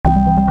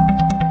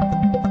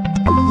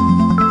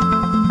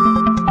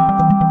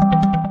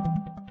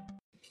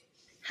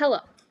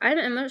Hello, I'm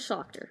Emma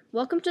Schlachter.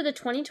 Welcome to the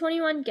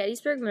 2021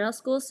 Gettysburg Middle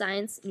School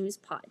Science News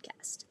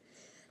Podcast.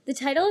 The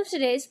title of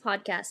today's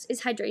podcast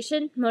is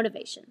Hydration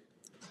Motivation.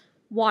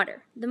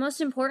 Water, the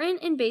most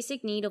important and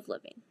basic need of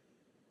living.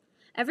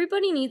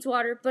 Everybody needs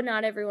water, but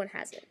not everyone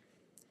has it.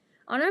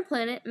 On our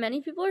planet,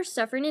 many people are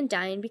suffering and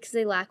dying because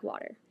they lack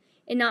water,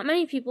 and not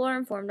many people are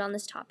informed on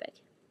this topic.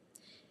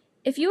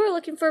 If you are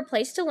looking for a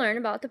place to learn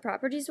about the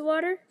properties of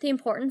water, the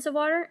importance of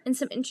water, and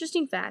some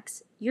interesting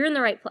facts, you're in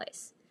the right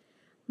place.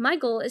 My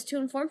goal is to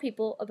inform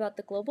people about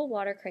the global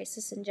water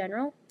crisis in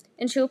general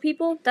and show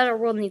people that our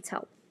world needs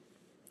help.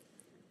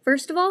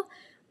 First of all,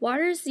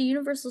 water is the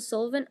universal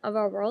solvent of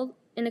our world,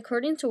 and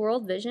according to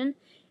World Vision,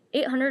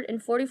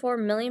 844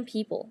 million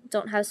people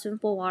don't have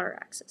simple water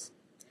access.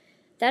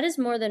 That is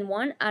more than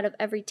 1 out of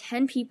every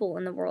 10 people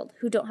in the world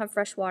who don't have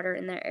fresh water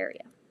in their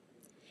area.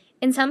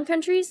 In some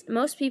countries,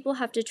 most people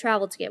have to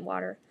travel to get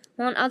water,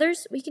 while in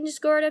others, we can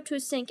just go right up to a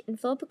sink and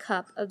fill up a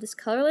cup of this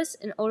colorless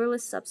and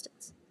odorless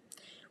substance.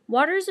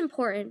 Water is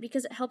important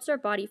because it helps our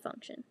body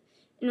function,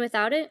 and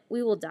without it,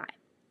 we will die.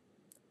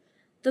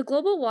 The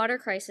global water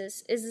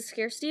crisis is the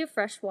scarcity of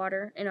fresh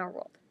water in our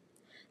world.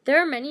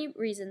 There are many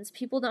reasons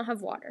people don't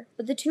have water,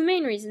 but the two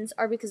main reasons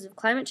are because of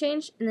climate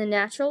change and the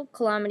natural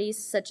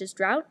calamities such as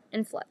drought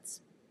and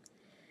floods.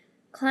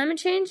 Climate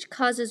change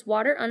causes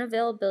water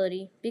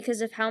unavailability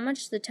because of how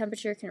much the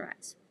temperature can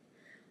rise.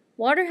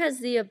 Water has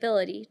the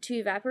ability to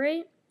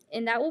evaporate,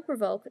 and that will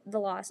provoke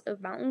the loss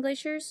of mountain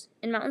glaciers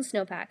and mountain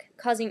snowpack,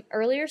 causing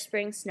earlier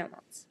spring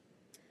snowmelts.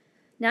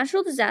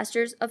 Natural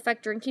disasters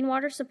affect drinking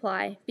water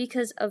supply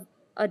because of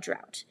a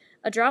drought.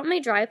 A drought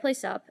may dry a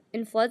place up,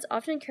 and floods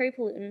often carry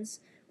pollutants,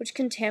 which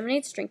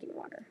contaminates drinking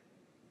water.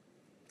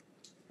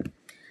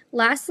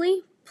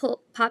 Lastly,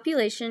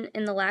 population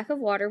and the lack of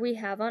water we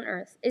have on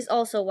Earth is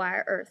also why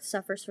our Earth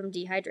suffers from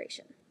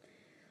dehydration.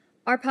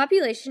 Our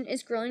population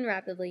is growing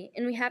rapidly,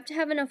 and we have to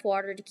have enough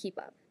water to keep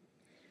up.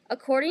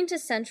 According to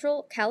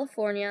Central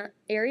California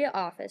Area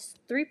Office,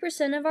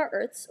 3% of our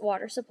Earth's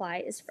water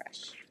supply is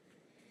fresh,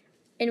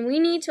 and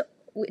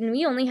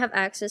we only have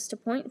access to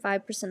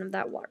 0.5% of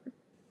that water.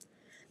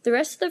 The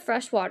rest of the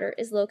fresh water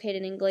is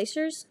located in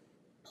glaciers,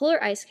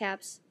 polar ice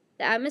caps,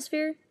 the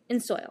atmosphere,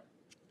 and soil.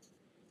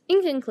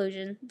 In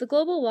conclusion, the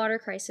global water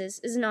crisis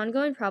is an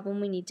ongoing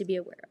problem we need to be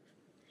aware of.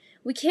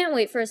 We can't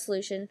wait for a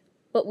solution,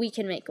 but we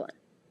can make one.